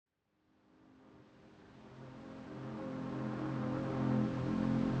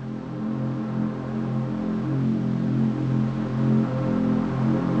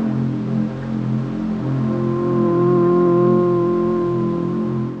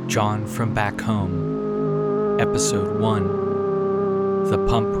John from Back Home, Episode 1, The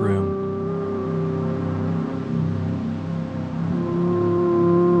Pump Room.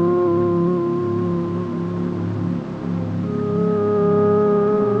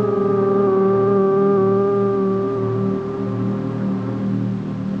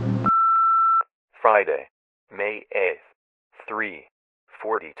 Friday, May 8th,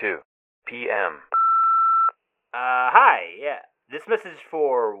 3:42 p.m. Hi, yeah. This message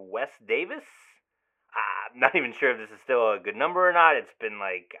for Wes Davis? I'm not even sure if this is still a good number or not. It's been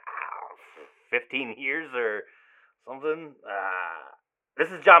like 15 years or something.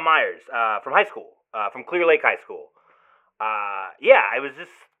 This is John Myers from high school, from Clear Lake High School. Yeah, I was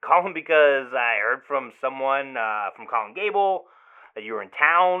just calling because I heard from someone from Colin Gable that you were in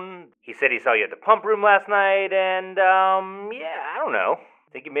town. He said he saw you at the pump room last night, and yeah, I don't know.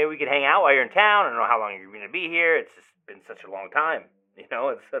 Thinking maybe we could hang out while you're in town. I don't know how long you're going to be here. It's just been such a long time. You know,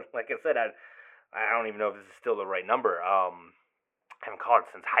 it's like I said, I don't even know if this is still the right number. I haven't called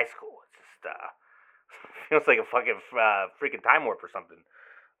since high school. It's just feels like a fucking freaking time warp or something.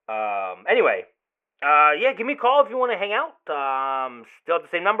 Anyway, yeah, give me a call if you want to hang out. Still at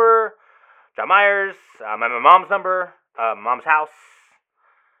the same number, John Myers. I'm at my mom's number, mom's house.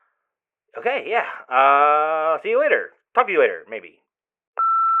 Okay, yeah. See you later. Talk to you later, maybe.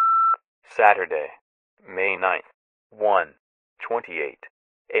 Saturday, May 9th, 1:28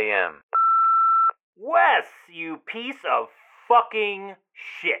 a.m. Wes, you piece of fucking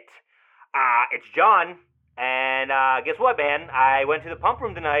shit. It's John, and guess what, man? I went to the pump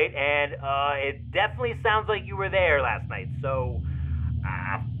room tonight, and it definitely sounds like you were there last night, so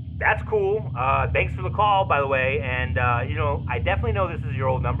that's cool. Thanks for the call, by the way, and, you know, I definitely know this is your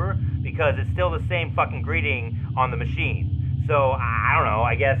old number, because it's still the same fucking greeting on the machine. So, I don't know,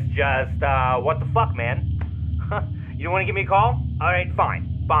 I guess just, what the fuck, man? You don't want to give me a call? Alright, fine.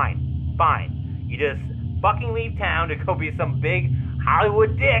 You just fucking leave town to go be some big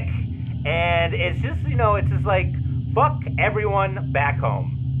Hollywood dick, and it's just, you know, it's just like, fuck everyone back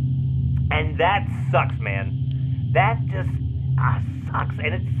home. And that sucks, man. That just sucks,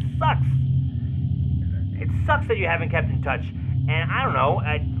 and it sucks. It sucks that you haven't kept in touch, and I don't know,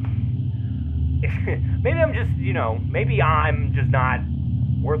 maybe I'm just, you know, maybe I'm just not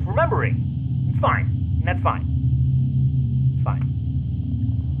worth remembering. It's fine. And that's fine. It's fine.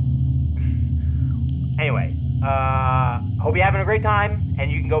 Anyway, hope you're having a great time,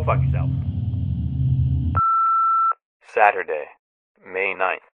 and you can go fuck yourself. Saturday, May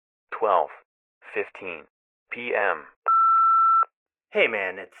 9th, 12:15 p.m. Hey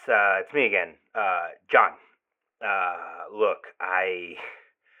man, it's me again, John. Look, I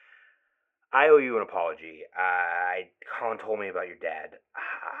owe you an apology. Colin told me about your dad.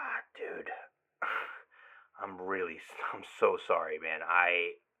 Dude, I'm so sorry, man.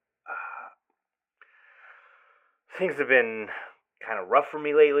 Things have been kind of rough for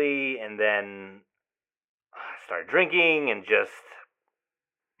me lately, and then I started drinking and just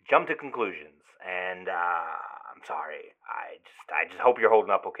jumped to conclusions. And I'm sorry. I just hope you're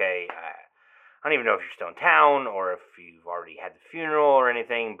holding up okay. I don't even know if you're still in town or if you've already had the funeral or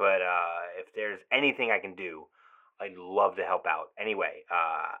anything, but if there's anything I can do, I'd love to help out. Anyway,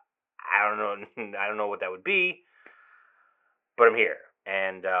 I don't know what that would be, but I'm here,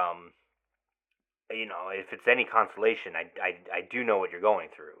 and you know, if it's any consolation, I do know what you're going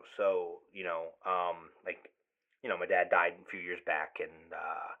through. So, you know, like, you know, my dad died a few years back, and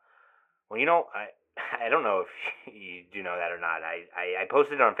well, you know, I don't know if you do know that or not. I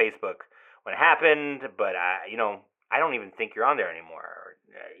posted it on Facebook when it happened, but you know, I don't even think you're on there anymore.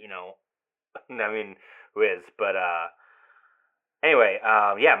 You know, I mean, who is? But anyway,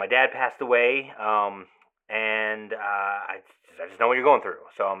 yeah, my dad passed away, and I just know what you're going through.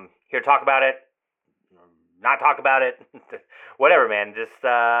 So I'm here to talk about it, not talk about it, whatever, man. Just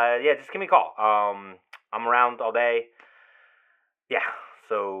yeah, just give me a call. I'm around all day. Yeah.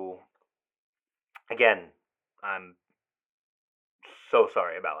 So again, I'm so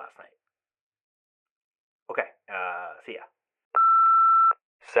sorry about last night. Okay, see ya.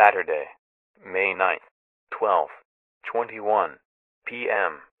 Saturday, May 9th, 12:21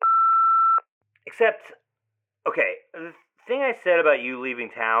 p.m. Except, okay, the thing I said about you leaving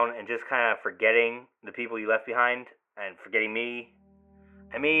town and just kind of forgetting the people you left behind and forgetting me,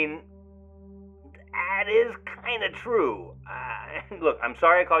 I mean, that is kind of true. Look, I'm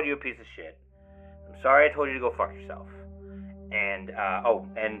sorry I called you a piece of shit. I'm sorry I told you to go fuck yourself. And,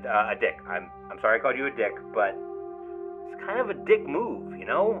 a dick. I'm sorry I called you a dick, but it's kind of a dick move, you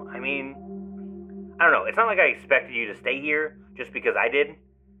know? I mean, I don't know. It's not like I expected you to stay here just because I did.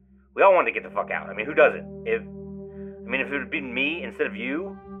 We all wanted to get the fuck out. I mean, who doesn't? If it had been me instead of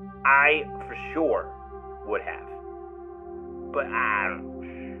you, I for sure would have. But I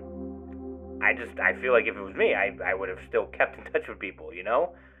feel like if it was me, I would have still kept in touch with people, you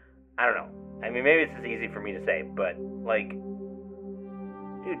know? I don't know. I mean, maybe it's just easy for me to say, but, like,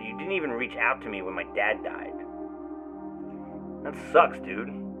 dude, you didn't even reach out to me when my dad died. That sucks, dude.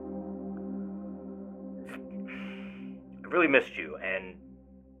 I really missed you, and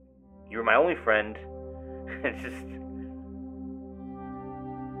you were my only friend. It's just,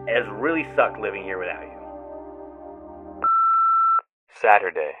 it has really sucked living here without you.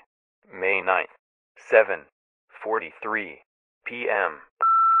 Saturday, May 9th, 7:43 p.m.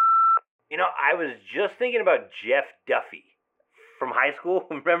 You know, I was just thinking about Jeff Duffy from high school.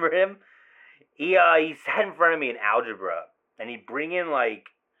 Remember him? He sat in front of me in algebra, and he'd bring in like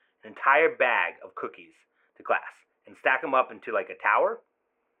an entire bag of cookies to class and stack them up into like a tower.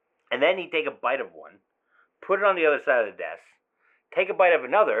 And then he'd take a bite of one, put it on the other side of the desk, take a bite of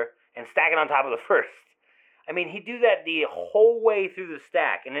another, and stack it on top of the first. I mean, he'd do that the whole way through the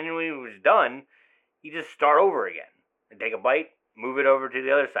stack, and then when he was done, he'd just start over again and take a bite, move it over to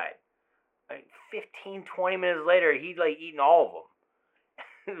the other side. Like 15, 20 minutes later, he'd like eaten all of them.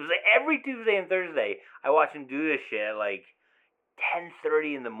 It was like every Tuesday and Thursday, I watched him do this shit at like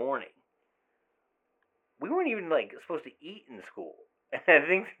 10:30 in the morning. We weren't even like supposed to eat in school. And I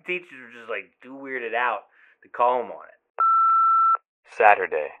think the teachers were just like too weirded out to call him on it.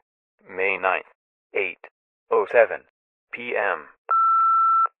 Saturday, May 9th, 8:07 p.m.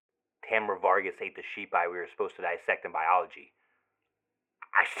 Tamara Vargas ate the sheep eye we were supposed to dissect in biology.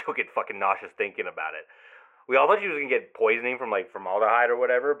 I still get fucking nauseous thinking about it. We all thought she was gonna get poisoning from like formaldehyde or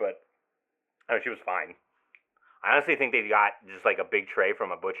whatever, but I know she was fine. I honestly think they got just like a big tray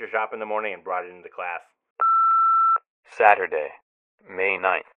from a butcher shop in the morning and brought it into class. Saturday, May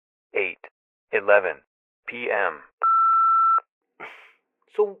 9th, 8:11 p.m.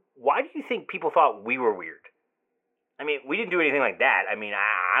 So why do you think people thought we were weird? I mean, we didn't do anything like that. I mean,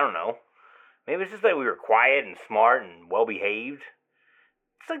 I don't know. Maybe it's just that we were quiet and smart and well-behaved.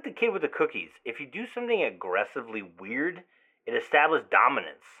 It's like the kid with the cookies. If you do something aggressively weird, it establishes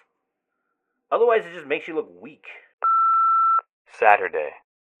dominance. Otherwise, it just makes you look weak. Saturday,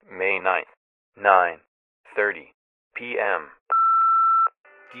 May 9th, 9:30 p.m.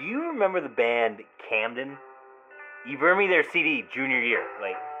 Do you remember the band Camden? You burned me their CD junior year.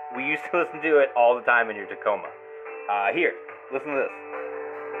 Like, we used to listen to it all the time in your Tacoma. Here, listen to this.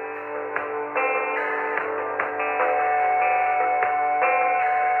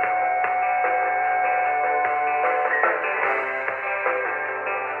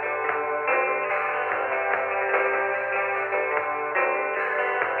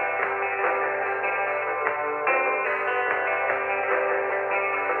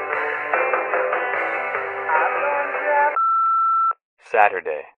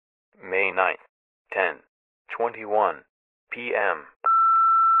 Saturday, May 9th, 10:21 p.m.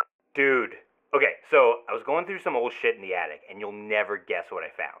 Dude. Okay, so I was going through some old shit in the attic, and you'll never guess what I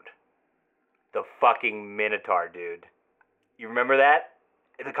found. The fucking Minotaur, dude. You remember that?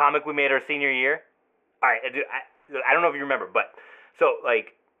 The comic we made our senior year? Alright, dude, I don't know if you remember, but, so,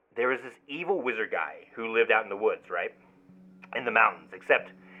 like, there was this evil wizard guy who lived out in the woods, right? In the mountains,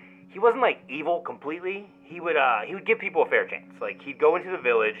 except he wasn't, like, evil completely. He would give people a fair chance. Like, he'd go into the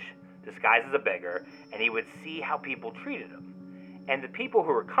village, disguised as a beggar, and he would see how people treated him. And the people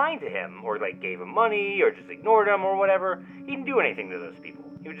who were kind to him, or like gave him money, or just ignored him, or whatever, he didn't do anything to those people.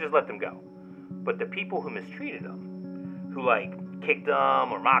 He would just let them go. But the people who mistreated him, who like kicked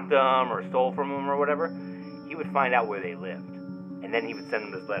them, or mocked them, or stole from them, or whatever, he would find out where they lived. And then he would send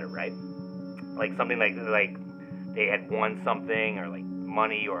them this letter, right? Like something like they had won something, or like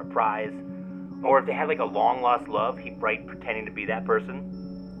money, or a prize. Or if they had like a long lost love, he'd write pretending to be that person.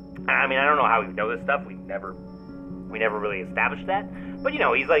 I mean, I don't know how we know this stuff. We never really established that. But you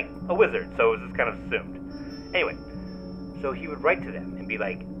know, he's like a wizard, so it was just kind of assumed. Anyway, so he would write to them and be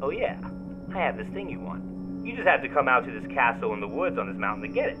like, oh yeah, I have this thing you want. You just have to come out to this castle in the woods on this mountain to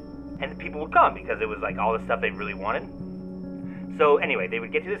get it. And the people would come because it was like all the stuff they really wanted. So anyway, they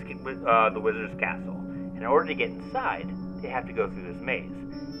would get to this the wizard's castle. And in order to get inside, they have to go through this maze.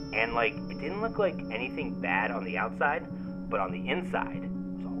 And like, it didn't look like anything bad on the outside, but on the inside, it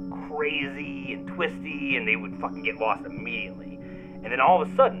was all crazy and twisty, and they would fucking get lost immediately. And then all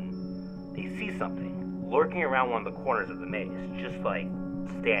of a sudden, they see something lurking around one of the corners of the maze, just like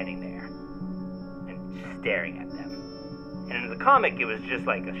standing there and staring at them. And in the comic, it was just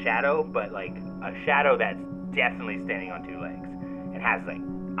like a shadow, but like a shadow that's definitely standing on two legs and has like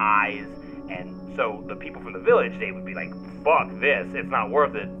eyes. And so the people from the village, they would be like, fuck this, it's not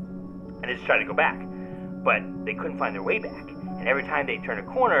worth it, and they just tried to go back. But they couldn't find their way back. And every time they turn a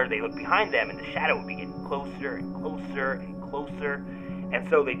corner, they look behind them, and the shadow would be getting closer and closer and closer. And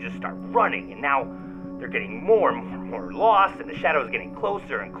so they just start running, and now they're getting more and more lost, and the shadow is getting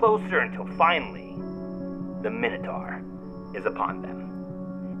closer and closer until finally the Minotaur is upon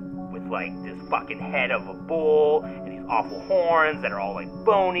them. With like this fucking head of a bull and these awful horns that are all like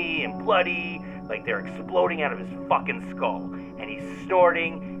bony and bloody, like they're exploding out of his fucking skull. And he's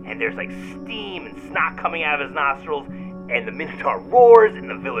snorting, and there's like steam and snot coming out of his nostrils, and the Minotaur roars, and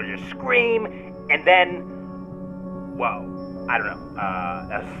the villagers scream, and then, whoa, I don't know.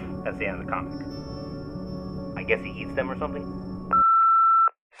 That's the end of the comic. I guess he eats them or something.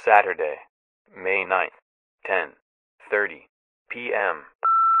 Saturday, May 9th, 10:30 p.m.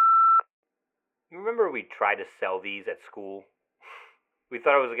 You remember we tried to sell these at school? We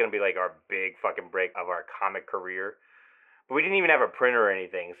thought it was going to be like our big fucking break of our comic career. But we didn't even have a printer or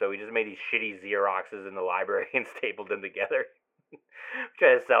anything, so we just made these shitty Xeroxes in the library and stapled them together.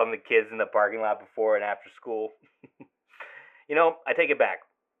 Tried to sell them to kids in the parking lot before and after school. You know, I take it back.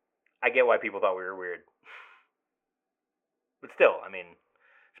 I get why people thought we were weird. But still, I mean,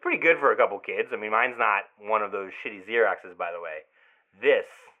 it's pretty good for a couple kids. I mean, mine's not one of those shitty Xeroxes, by the way. This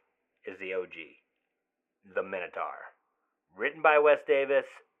is the OG, The Minotaur. Written by Wes Davis,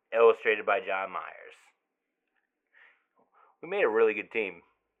 illustrated by John Myers. We made a really good team.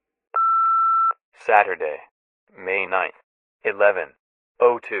 Saturday, May 9th,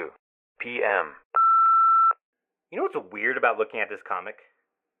 11:02 p.m. You know what's weird about looking at this comic?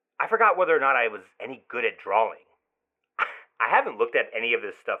 I forgot whether or not I was any good at drawing. I haven't looked at any of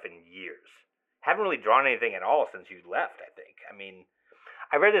this stuff in years. Haven't really drawn anything at all since you left, I think. I mean,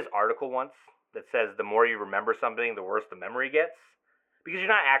 I read this article once that says the more you remember something, the worse the memory gets. Because you're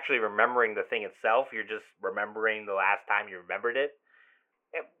not actually remembering the thing itself, you're just remembering the last time you remembered it.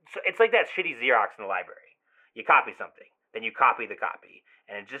 So it's like that shitty Xerox in the library. You copy something, then you copy the copy,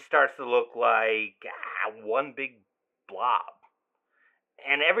 and it just starts to look like one big blob.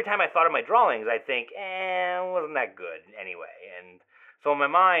 And every time I thought of my drawings, I think, it wasn't that good anyway. And so in my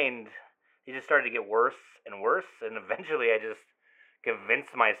mind, it just started to get worse and worse, and eventually I just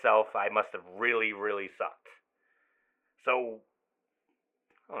convinced myself I must have really, really sucked. So,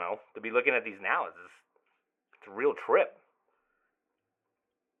 I don't know, to be looking at these now, it's a real trip.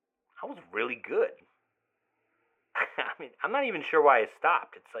 I was really good. I mean, I'm not even sure why I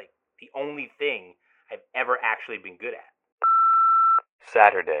stopped. It's like the only thing I've ever actually been good at.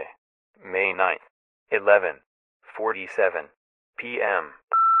 Saturday, May 9th, 11:47 p.m.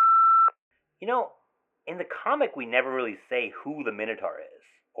 You know, in the comic, we never really say who the Minotaur is,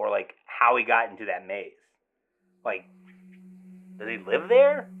 or like how he got into that maze. Like, does he live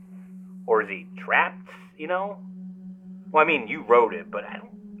there? Or is he trapped, you know? Well, I mean, you wrote it, but I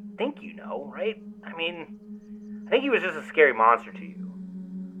don't think you know, right? I mean, I think he was just a scary monster to you.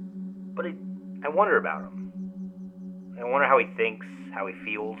 But I wonder about him. I wonder how he thinks, how he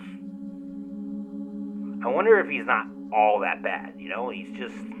feels. I wonder if he's not all that bad, you know? He's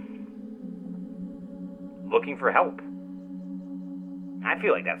just looking for help. I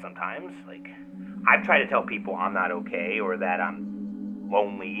feel like that sometimes. Like, I've tried to tell people I'm not okay, or that I'm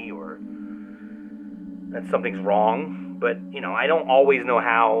lonely, or that something's wrong, but, you know, I don't always know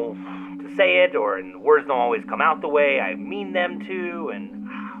how to say it, or and the words don't always come out the way I mean them to, and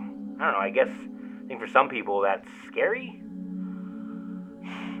I don't know, I think for some people that's scary.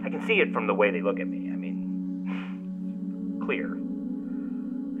 I can see it from the way they look at me. I mean, clear.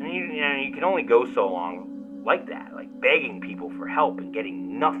 And you can only go so long like that, like begging people for help and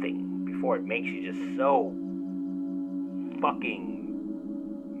getting nothing before it makes you just so fucking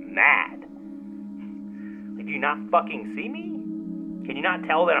mad. Like, do you not fucking see me? Can you not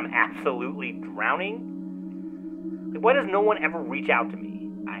tell that I'm absolutely drowning? Like, why does no one ever reach out to me?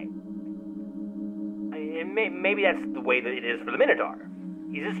 Maybe that's the way that it is for the Minotaur.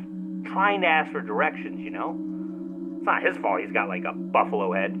 He's just trying to ask for directions, you know? It's not his fault he's got like a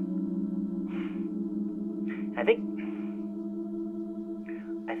buffalo head. I think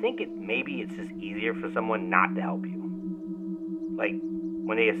maybe it's just easier for someone not to help you. Like,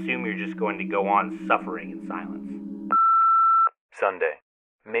 when they assume you're just going to go on suffering in silence. Sunday,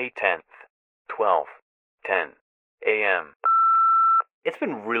 May 10th, 12:10 a.m. It's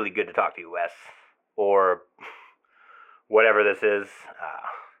been really good to talk to you, Wes. Or whatever this is.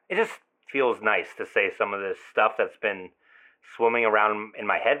 It just feels nice to say some of this stuff that's been swimming around in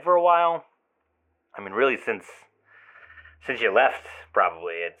my head for a while. I mean, really, since you left,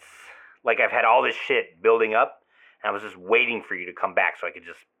 probably. It's like I've had all this shit building up, and I was just waiting for you to come back so I could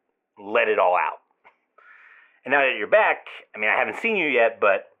just let it all out. And now that you're back, I mean, I haven't seen you yet,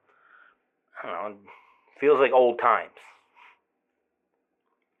 but, I don't know, it feels like old times.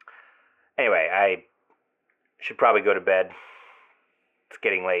 Anyway, I should probably go to bed. It's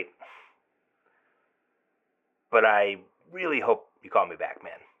getting late. But I really hope you call me back,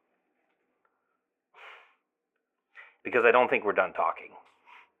 man. Because I don't think we're done talking.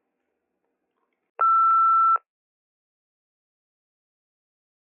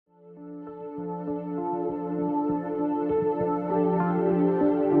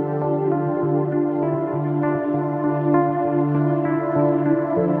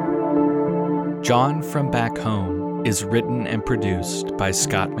 John from Back Home is written and produced by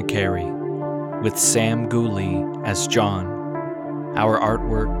Scott McCary, with Sam Gooley as John. Our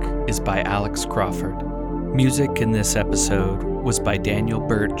artwork is by Alex Crawford. Music in this episode was by Daniel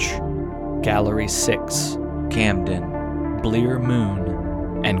Birch, Gallery 6, Camden, Bleer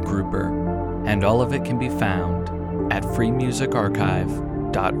Moon, and Grouper, and all of it can be found at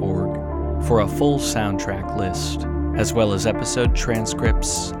freemusicarchive.org. For a full soundtrack list, as well as episode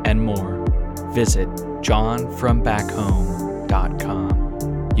transcripts and more, visit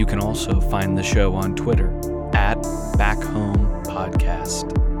johnfrombackhome.com. You can also find the show on Twitter at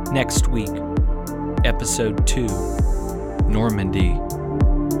BackHomePodcast. Next week, Episode 2, Normandy.